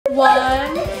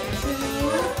1, 2,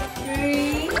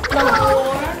 3, 4.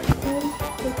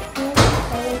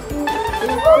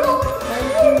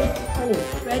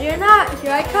 Ready or not,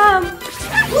 here I come.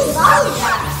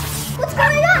 What's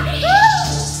going on?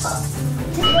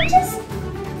 Did we just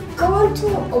go onto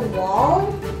a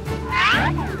wall?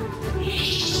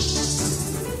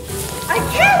 I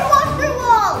can't walk through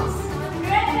walls!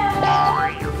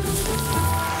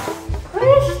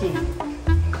 Where is she?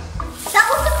 That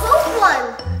was the close one.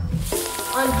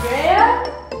 Andrea?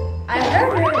 I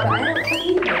heard her, but I don't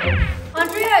see her.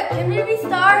 Andrea, can we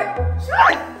restart?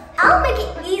 Sure. I'll make it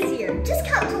easier. Just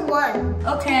count to 1.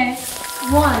 Okay. 1.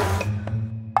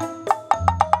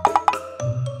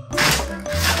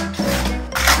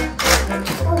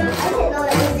 Oh, I didn't know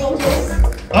that was dangerous.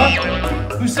 Huh?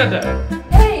 Who said that?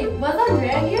 Hey, was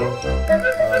Andrea here?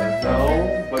 No,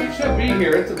 but you should be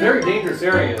here. It's a very dangerous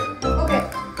area. Okay.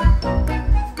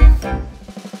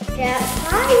 Get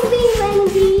climbing,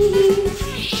 Wendy.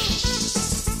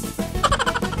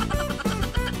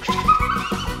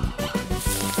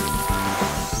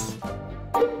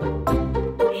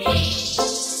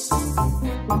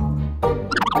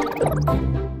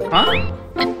 Huh?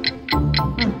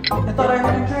 I thought I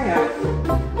heard Andrea.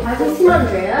 Have you seen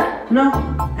Andrea? No.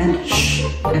 And shh,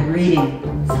 I'm reading.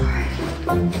 Sorry.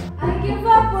 I give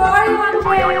up. Where are you,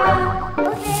 Andrea?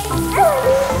 Okay.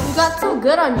 You got so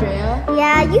good, Andrea.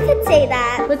 Yeah, you could say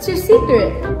that. What's your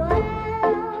secret?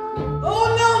 Oh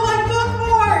no, my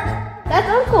bookmark! That's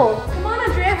Uncle. Come on,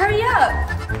 Andrea, hurry up.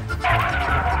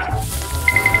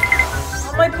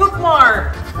 Oh, my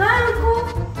bookmark! Hi, Uncle.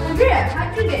 Andrea,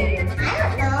 how'd you get here? I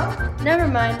don't know. Never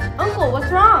mind. Uncle,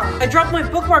 what's wrong? I dropped my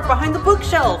bookmark behind the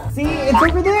bookshelf. See, it's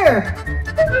over there.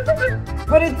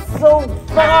 But it's so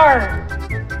far.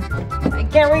 I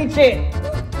can't reach it.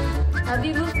 Have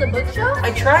you moved the bookshelf?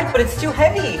 I tried, but it's too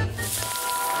heavy.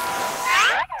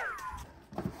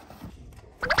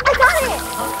 I got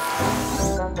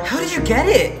it. How did you get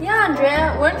it? Yeah,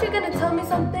 Andrea. Weren't you gonna tell me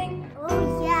something?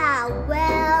 Oh, yeah,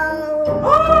 well...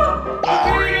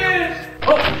 There it is!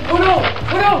 Oh no!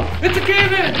 Oh no! It's a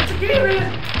cave-in! It's a cave-in!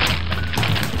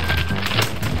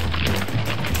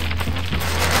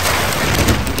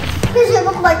 Here's your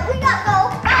bookmark. We gotta go.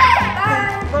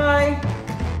 Bye.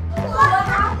 What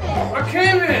happened? A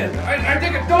cave-in! I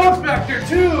think a dog's back there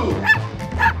too!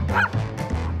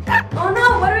 Oh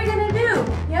no, what are we gonna do?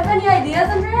 You have any ideas,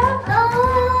 Andrea? I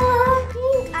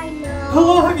think I know.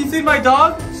 Hello, have you seen my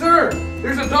dog? Sir,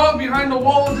 there's a dog behind the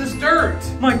wall of this dirt!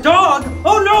 My dog?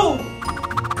 Oh no!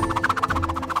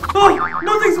 Oh,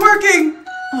 nothing's working!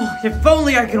 Oh, if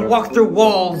only I can walk through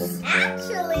walls.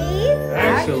 Actually...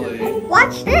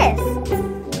 Watch this.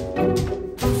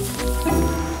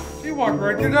 She walked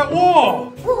right through that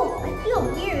wall! Oh, I feel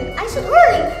weird. I should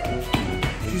hurry.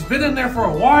 She's been in there for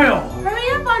a while! Hurry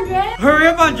up, Andrea. Hurry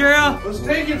up, Andrea! What's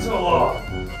taking so long?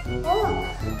 Oh,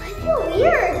 I feel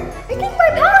weird. I think my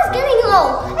power's getting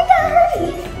low. I gotta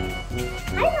hurry.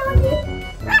 Hi, Auntie.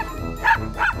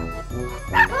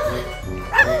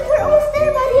 We're almost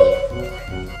there, buddy.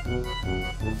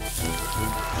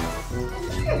 Is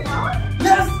this your dog?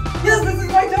 Yes! Yes, this is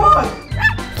my dog!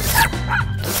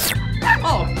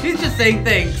 Oh, he's just saying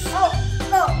thanks. Oh,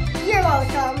 you're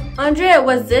welcome. Andrea,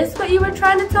 was this what you were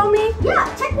trying to tell me? Yeah,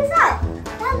 check this out.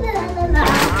 La, la, la, la.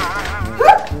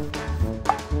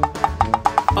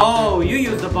 Oh, you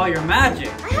used up all your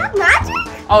magic. I have magic?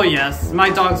 Oh yes, my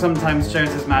dog sometimes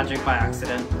shares his magic by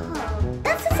accident. Oh,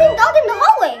 that's the same dog in the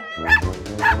hallway.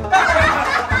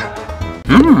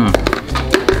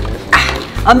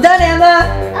 I'm done, Emma!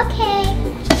 Okay.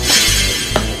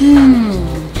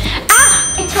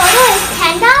 A total is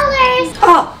 $10.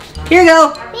 Oh, here you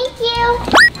go. Thank you.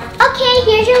 Okay,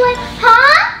 here's your one.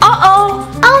 Huh? Uh-oh.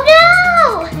 Oh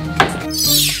no!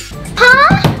 Huh?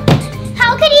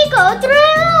 How could he go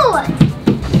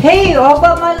through? Hey, how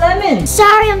about my lemon?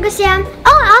 Sorry, Uncle Sam.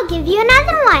 Oh, I'll give you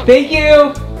another one. Thank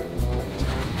you.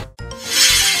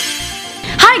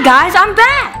 Hi guys, I'm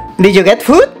back. Did you get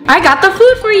food? I got the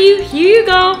food for you. Here you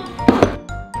go.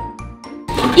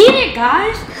 Eat it,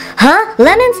 guys. Huh?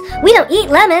 Lemons? We don't eat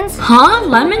lemons. Huh?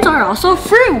 Lemons are also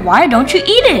fruit. Why don't you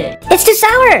eat it? It's too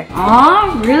sour.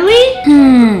 Aw, really?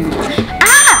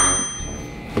 Ah!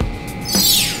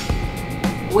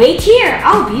 Wait here.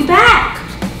 I'll be back.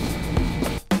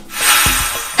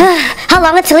 How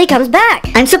long until he comes back?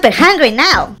 I'm super hungry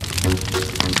now.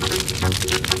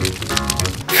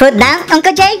 Food now,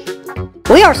 Uncle Jay?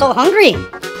 We are so hungry.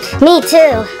 Me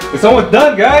too. It's almost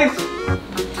done, guys!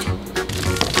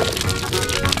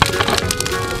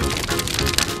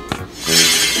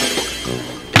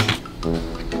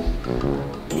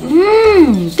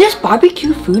 This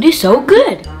barbecue food is so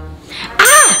good.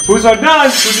 Ah! Foods are done.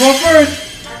 Who's going first?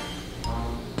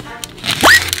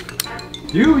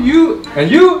 You, and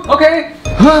you? Okay.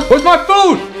 Huh? Where's my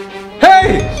food?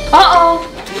 Hey! Uh-oh.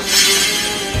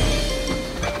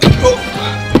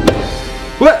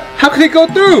 What? How can it go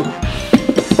through?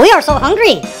 We are so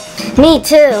hungry. Me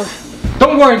too.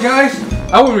 Don't worry, guys.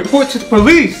 I will report to the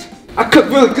police. I cooked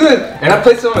really good, and I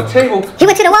placed it on the table. He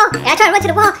went to the wall, and I tried to run to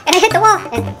the wall, and I hit the wall,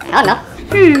 and I don't know.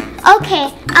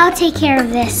 Okay, I'll take care of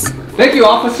this. Thank you,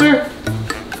 officer.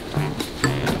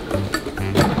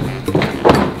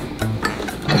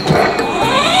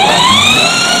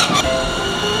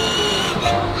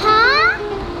 Huh?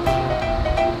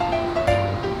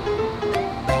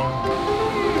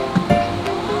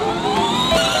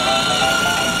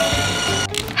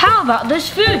 How about this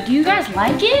food? Do you guys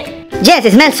like it? Yes,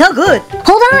 it smells so good.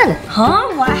 Hold on. Huh?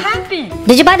 What happened?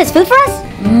 Did you buy this food for us?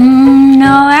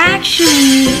 No,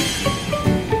 actually.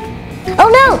 Oh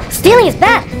no, stealing is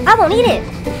bad. I won't eat it.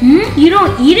 You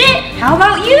don't eat it? How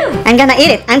about you? I'm gonna eat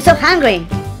it. I'm so hungry.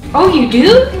 Oh, you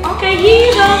do? Okay, here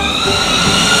you go.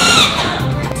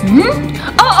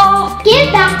 Uh-oh.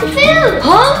 Give back the food.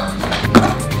 Huh?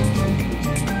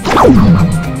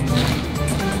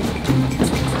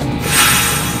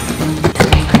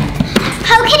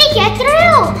 How can it get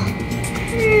through?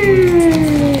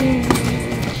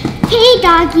 Hey,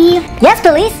 doggy. Yes,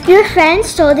 police. Your friend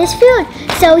stole this food,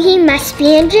 so he must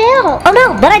be in jail. Oh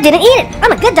no, but I didn't eat it.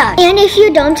 I'm a good dog. And if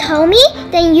you don't tell me,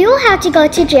 then you'll have to go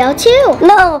to jail too.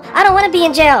 No, I don't want to be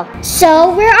in jail.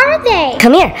 So where are they?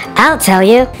 Come here, I'll tell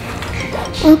you.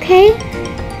 Okay.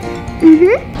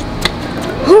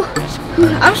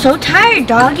 I'm so tired,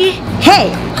 doggy.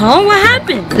 Hey, Huh? What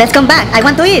happened? let's come back. I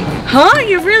want to eat. Huh?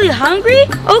 You're really hungry?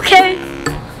 Okay.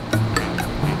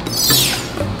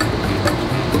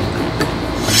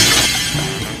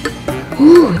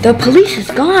 Ooh, the police is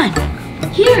gone.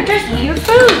 Here, just eat your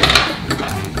food.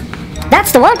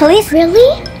 That's the one, police.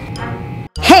 Really?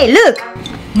 Hey, look.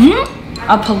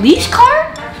 A police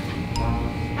car?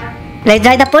 Let's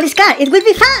drive the police car. It will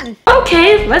be fun.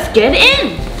 Okay, let's get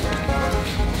in.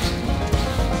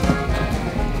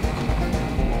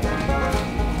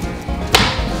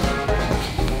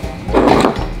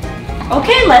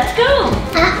 Okay, let's go.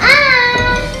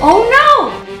 Oh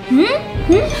no!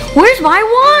 Where's my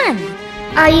wand?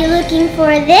 Are you looking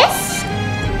for this?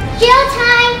 Jail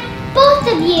time, both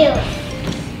of you.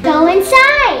 Go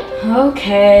inside.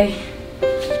 Okay.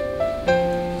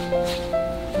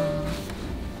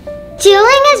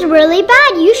 Stealing is really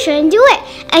bad. You shouldn't do it.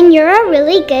 And you're a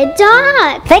really good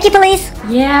dog. Thank you, police.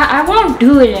 Yeah, I won't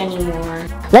do it anymore.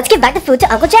 Let's give back the food to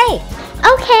Uncle Jay.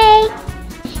 Okay.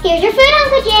 Here's your food,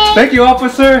 Uncle Jay. Thank you,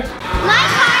 officer. My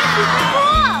car is super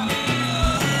cool.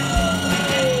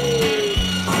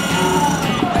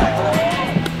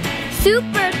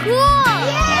 Super cool.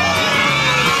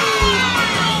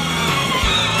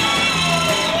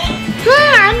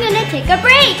 I'm gonna take a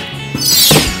break.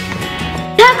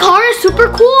 That car is super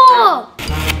cool.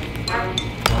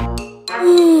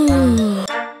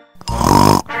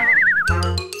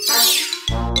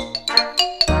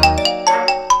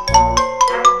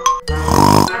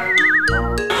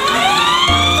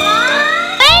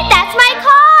 Wait, that's my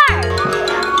car.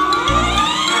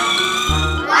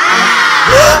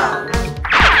 Wow.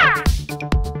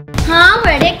 Huh?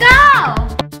 Where'd it go?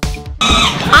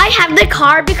 I have the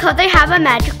car because I have a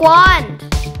magic wand.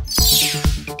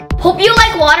 Hope you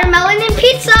like watermelon and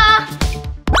pizza.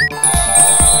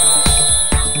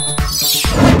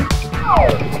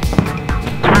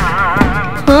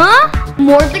 Huh?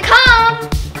 More to come.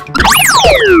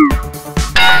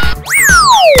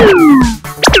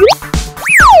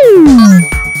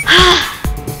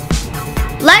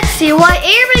 Let's see what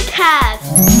Eric has.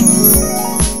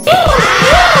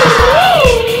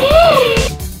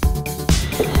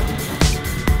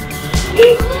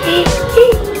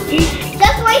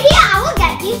 Just wait here. I will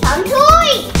get you some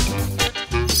toys.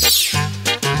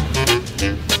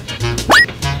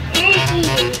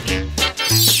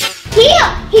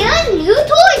 Here's new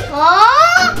toys,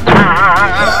 huh?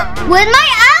 With my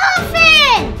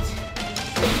elephant.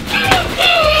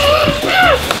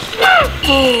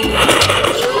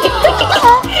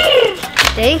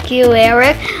 Thank you,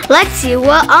 Eric. Let's see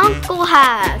what Uncle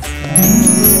has.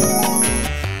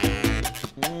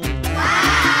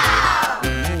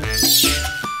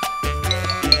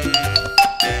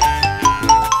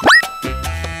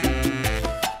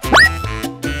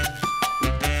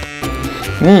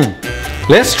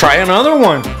 Let's try another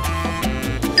one.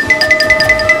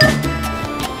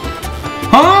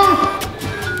 Huh?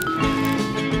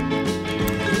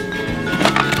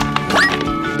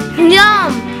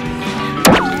 Yum!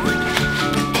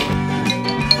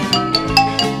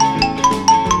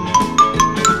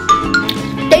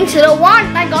 to the wand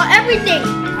and I got everything.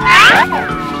 I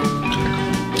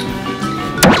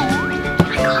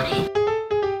got it.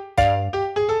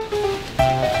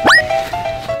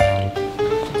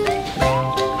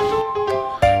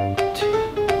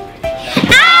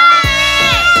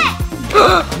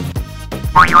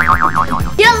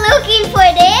 You're looking for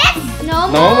this? No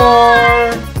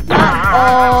more.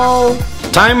 Uh-oh.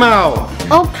 Time out.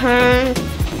 Okay.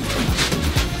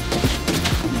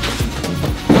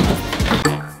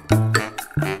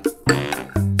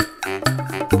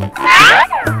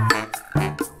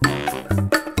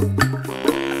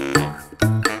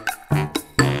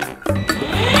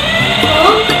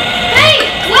 Hey,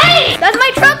 wait! That's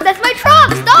my truck! That's my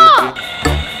truck! Stop!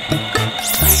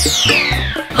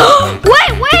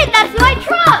 Wait! That's my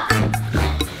truck!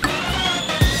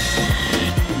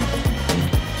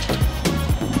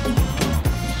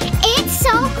 It's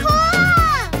so cool!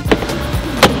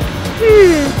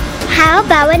 How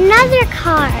about another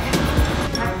car?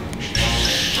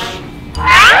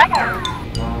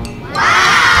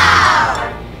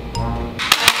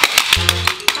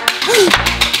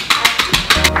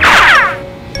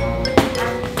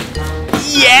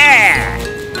 Yeah!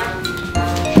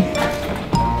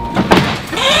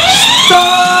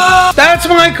 Stop! That's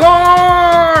my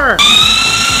car!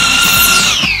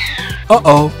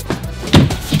 Uh-oh.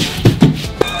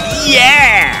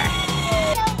 Yeah!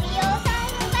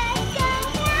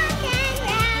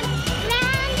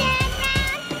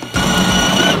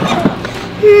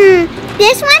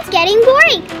 This one's getting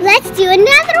boring. Let's do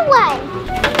another one.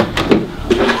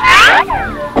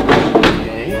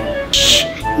 Shh,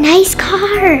 nice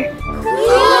car.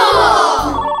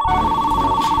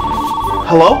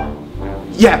 Hello?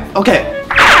 Yeah, okay.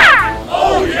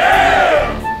 Oh yeah!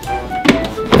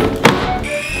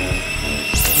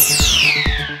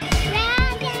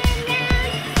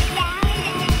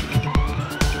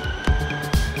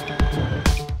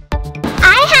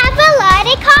 I have a lot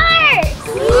of cars.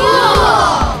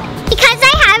 Because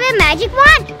I have a magic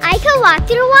wand, I can walk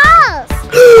through walls.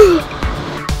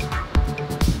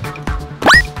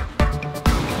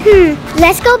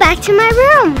 Let's go back to my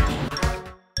room.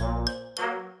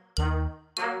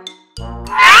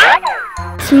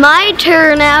 It's my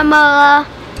turn, Emma.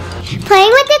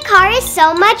 Playing with the car is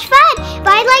so much fun,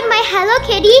 but I like my Hello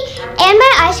Kitty and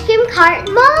my ice cream cart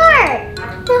more.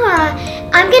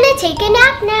 I'm gonna take a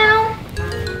nap now.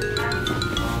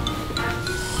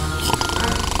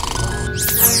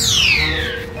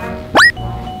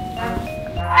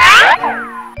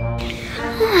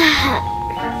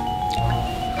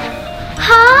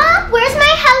 Huh? Where's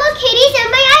my Hello Kitties and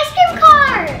my ice cream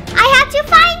cart? I have to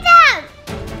find them.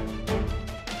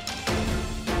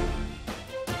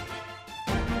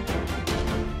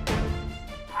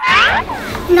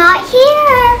 Not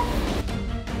here.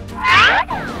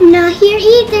 Not here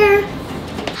either.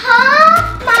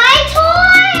 Huh? My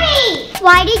toy!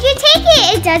 Why did you take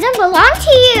it? It doesn't belong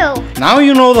to you. Now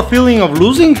you know the feeling of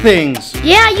losing things.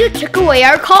 Yeah, you took away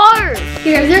our cars.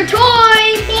 Here's your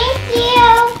toy. Thank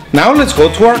you. Now let's go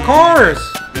to our cars.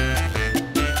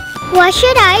 What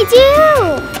should I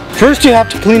do? First you have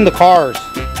to clean the cars.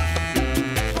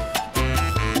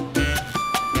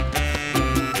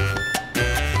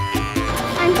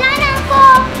 I'm done,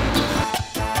 Uncle.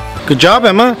 Good job,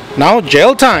 Emma. Now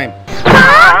jail time.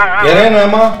 Huh? Get in,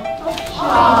 Emma.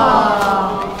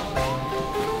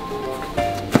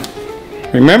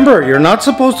 Remember, you're not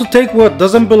supposed to take what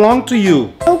doesn't belong to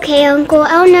you. Okay, Uncle.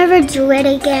 I'll never do it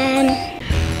again.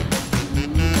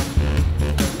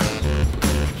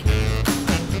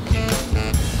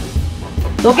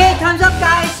 Okay, time's up,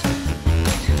 guys.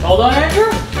 Hold on,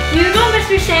 Andrew. Here you go,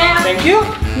 Mr. Sam. Thank you.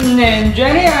 And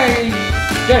Jenny,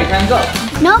 time's up.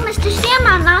 No, Mr. Sam,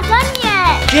 I'm not done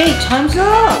yet. Jay, time's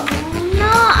up.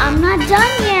 No, I'm not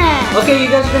done yet. Okay, you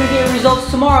guys are gonna get your results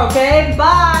tomorrow, okay?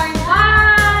 Bye. Bye.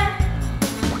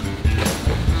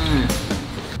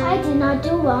 I did not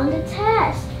do well on the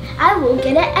test. I will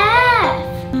get an F.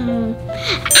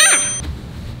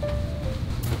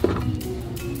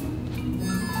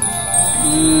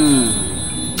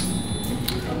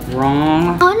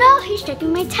 Wrong. Oh no, he's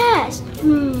checking my test.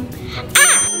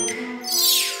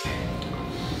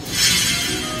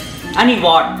 I need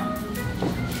water.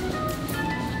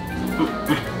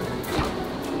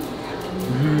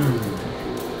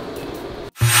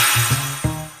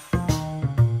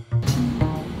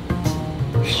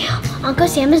 Uncle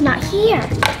Sam is not here.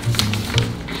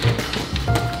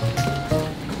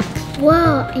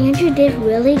 Whoa, Andrew did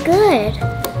really good.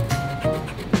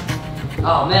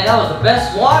 Oh man, that was the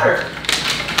best water.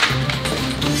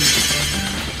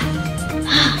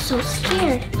 So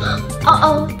scared.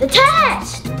 Uh-oh, the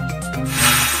test!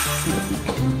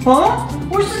 Huh?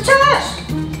 Where's the test?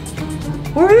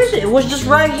 Where is it? It was just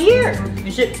right here.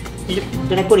 Is it,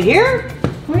 did I put it here?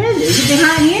 Where is it? Is it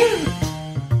behind here?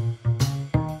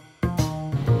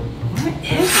 Where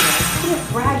is it? I put it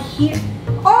right here.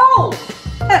 Oh!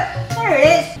 There it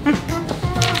is.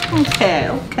 Okay.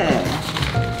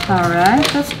 Alright,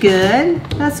 that's good.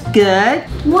 That's good.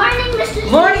 Morning,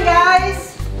 Mr. Morning,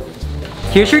 guys!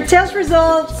 Here's your test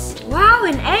results. Wow,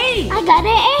 an A. I got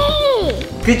an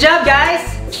A. Good job,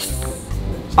 guys.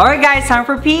 Alright, guys, time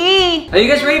for PE. Are you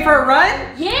guys ready for a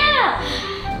run? Yeah.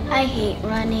 I hate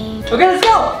running. Okay, let's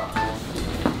go.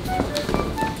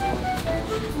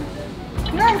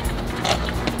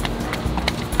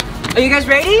 Are you guys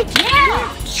ready? Yeah.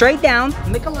 Straight down,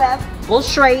 make a left, pull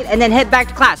straight, and then head back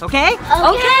to class, okay?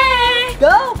 Okay.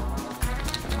 Go.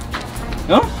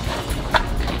 No?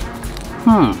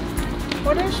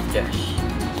 What is this?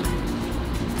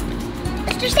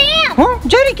 Mr. Sam! Huh?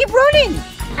 Jenny, keep running.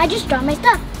 I just dropped my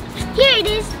stuff. Here it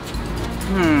is.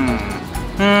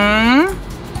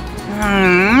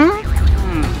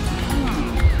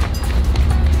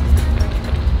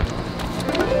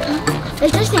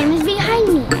 Mr. Sam is behind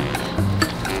me.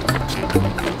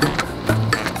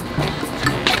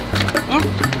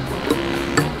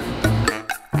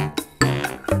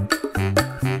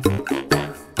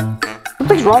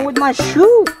 What's wrong with my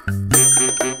shoe?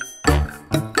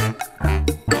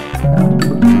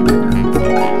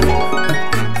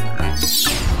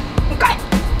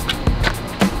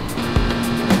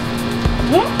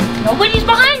 Nobody's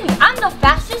behind me. I'm the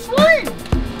fastest one.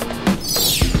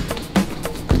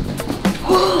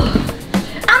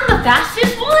 I'm the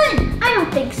fastest one. I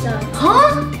don't think so.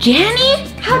 Huh? Jenny?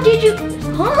 How did you?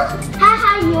 Huh?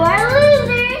 Haha, you are a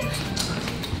loser.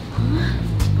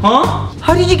 Huh?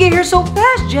 How did you get here so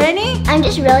fast, Jenny? I'm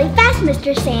just really fast,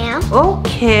 Mr. Sam.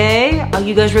 Okay, are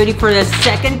you guys ready for the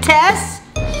second test?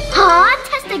 Huh?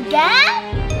 Test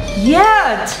again?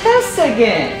 Yeah, test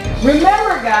again.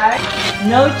 Remember, guys,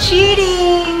 no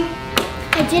cheating.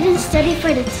 I didn't study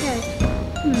for the test.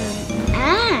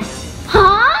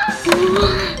 Huh?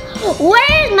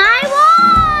 Where's my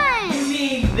one? You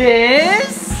mean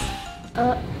this?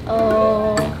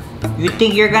 Uh-oh. You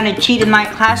think you're gonna cheat in my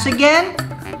class again?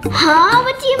 Huh?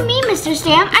 What do you mean, Mr.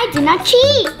 Sam? I did not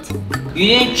cheat. You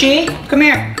didn't cheat? Come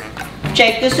here.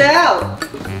 Check this out.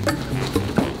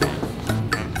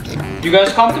 You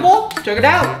guys comfortable? Check it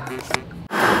out.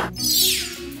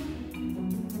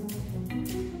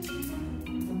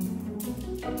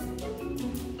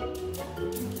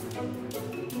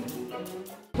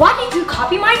 Why did you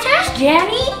copy my test,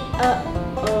 Jenny?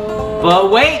 But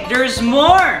wait, there's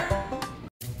more.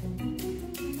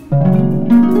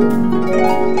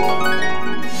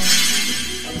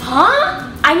 Huh?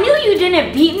 I knew you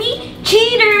didn't beat me.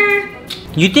 Cheater.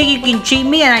 You think you can cheat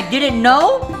me and I didn't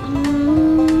know?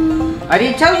 I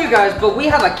didn't tell you guys, but we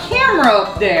have a camera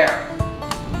up there.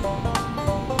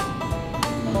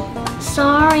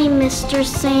 Sorry, Mr.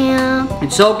 Sam.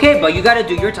 It's okay, but you gotta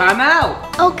do your time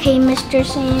out. Okay, Mr.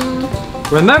 Sam.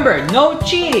 Remember, no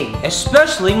cheating,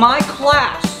 especially my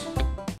class.